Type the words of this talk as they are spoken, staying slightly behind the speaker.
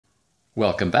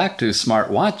Welcome back to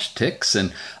SmartWatch Ticks,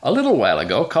 and a little while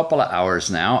ago, a couple of hours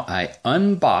now, I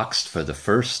unboxed for the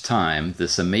first time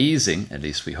this amazing, at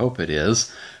least we hope it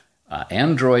is,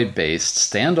 Android-based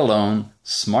standalone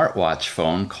smartwatch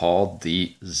phone called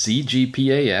the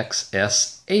ZGPAX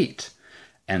S8.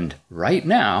 And right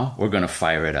now, we're going to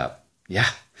fire it up. Yeah,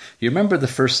 you remember the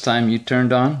first time you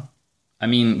turned on?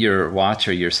 Your watch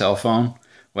or your cell phone?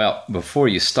 Well, before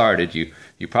you started, you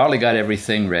probably got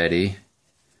everything ready.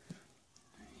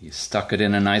 You stuck it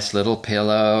in a nice little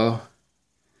pillow.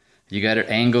 You got it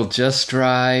angled just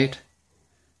right.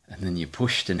 And then you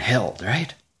pushed and held,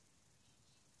 right?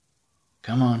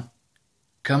 Come on.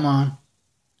 Come on.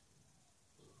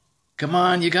 Come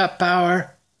on, you got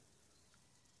power.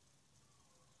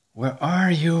 Where are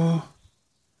you? Oh,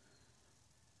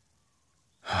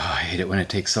 I hate it when it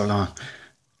takes so long.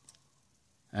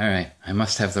 All right, I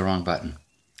must have the wrong button.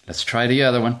 Let's try the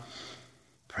other one.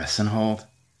 Press and hold.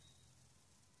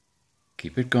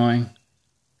 Keep it going.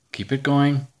 Keep it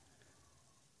going.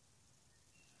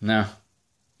 No.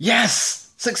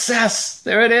 Yes! Success!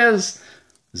 There it is!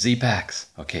 ZGPAX.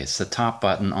 Okay, it's the top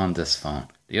button on this phone.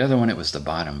 The other one, it was the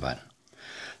bottom button.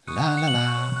 La la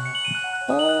la.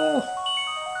 Oh!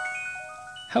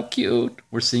 How cute.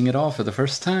 We're seeing it all for the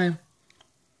first time.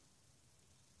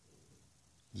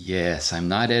 Yes, I'm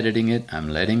not editing it. I'm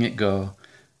letting it go.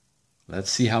 Let's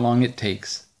see how long it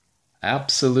takes.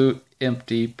 Absolute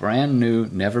empty, brand new,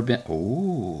 never been.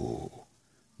 Ooh,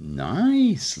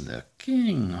 nice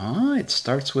looking, huh? It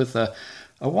starts with a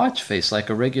watch face like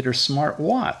a regular smart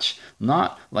watch,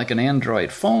 not like an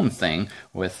Android phone thing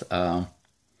with, the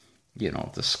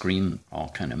screen all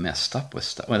kind of messed up with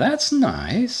stuff. Well, that's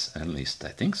nice. At least I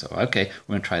think so. Okay,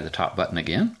 we're going to try the top button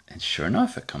again. And sure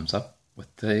enough, it comes up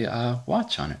with the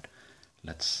watch on it.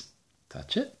 Let's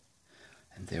touch it.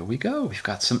 And there we go. We've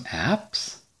got some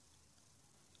apps.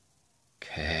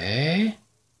 Okay.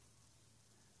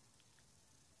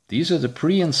 These are the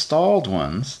pre-installed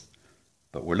ones,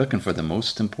 but we're looking for the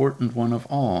most important one of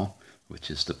all,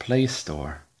 which is the Play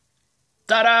Store.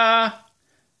 Ta-da!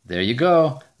 There you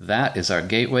go. That is our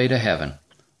gateway to heaven.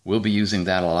 We'll be using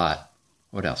that a lot.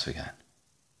 What else we got?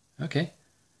 Okay.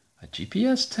 A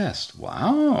GPS test.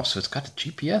 Wow, so it's got a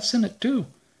GPS in it too.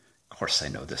 Of course I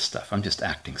know this stuff. I'm just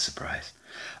acting surprised.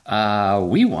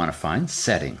 We want to find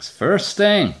settings. First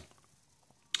thing.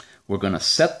 We're going to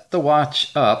set the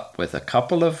watch up with a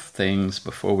couple of things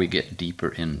before we get deeper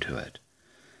into it.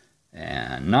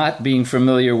 And not being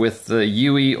familiar with the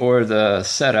UI or the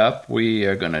setup, we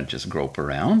are going to just grope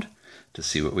around to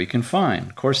see what we can find.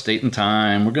 Of course, date and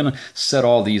time. We're going to set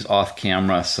all these off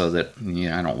camera so that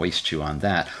I don't waste you on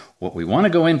that. What we want to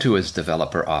go into is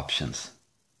developer options.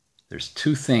 There's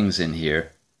two things in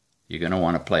here you're going to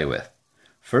want to play with.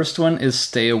 First one is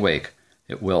stay awake.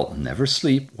 It will never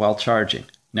sleep while charging.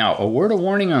 Now, a word of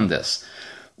warning on this.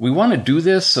 We want to do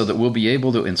this so that we'll be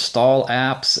able to install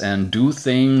apps and do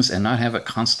things and not have it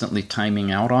constantly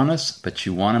timing out on us, but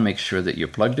you want to make sure that you're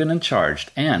plugged in and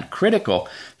charged. And critical,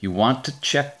 you want to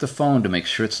check the phone to make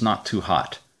sure it's not too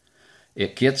hot.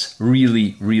 It gets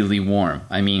really, really warm.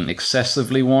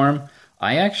 Excessively warm.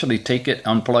 I actually take it,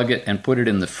 unplug it, and put it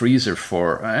in the freezer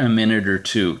for a minute or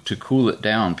two to cool it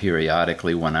down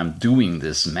periodically when I'm doing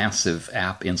this massive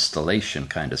app installation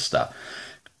kind of stuff.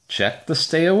 Check the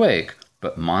stay awake,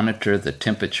 but monitor the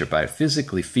temperature by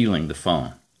physically feeling the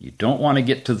phone. You don't want to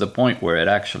get to the point where it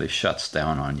actually shuts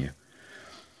down on you.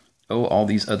 Oh, all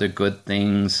these other good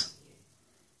things.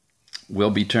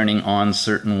 We'll be turning on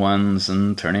certain ones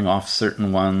and turning off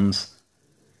certain ones.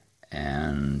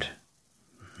 And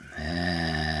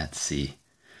let's see.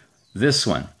 This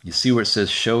one, you see where it says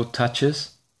show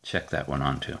touches? Check that one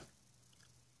on too.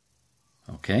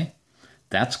 Okay.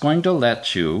 That's going to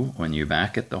let you, when you're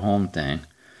back at the home thing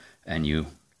and you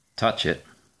touch it,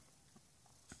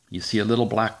 you see a little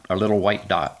white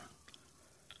dot.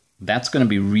 That's going to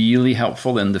be really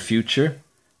helpful in the future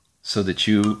so that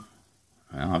well,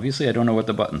 obviously I don't know what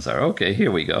the buttons are. Okay,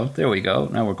 here we go. There we go.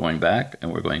 Now we're going back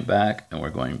and we're going back and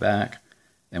we're going back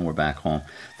and we're back home.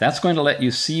 That's going to let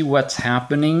you see what's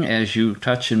happening as you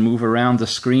touch and move around the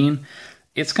screen.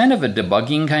 It's kind of a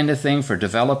debugging kind of thing for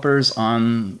developers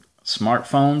on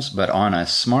smartphones, but on a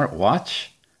smartwatch,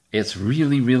 it's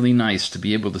really, really nice to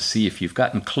be able to see if you've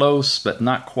gotten close but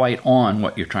not quite on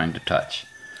what you're trying to touch.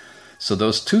 So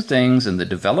those two things in the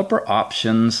developer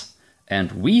options,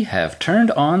 and we have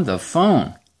turned on the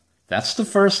phone. That's the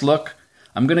first look.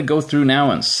 I'm going to go through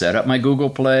now and set up my Google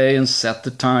Play and set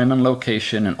the time and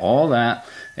location and all that,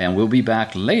 and we'll be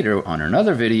back later on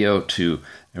another video to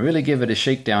really give it a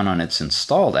shakedown on its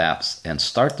installed apps and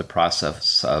start the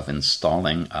process of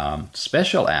installing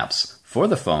special apps for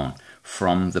the phone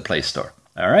from the Play Store.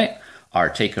 All right, or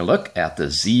take a look at the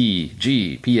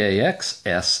ZGPAX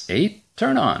S8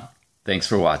 turn-on. Thanks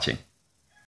for watching.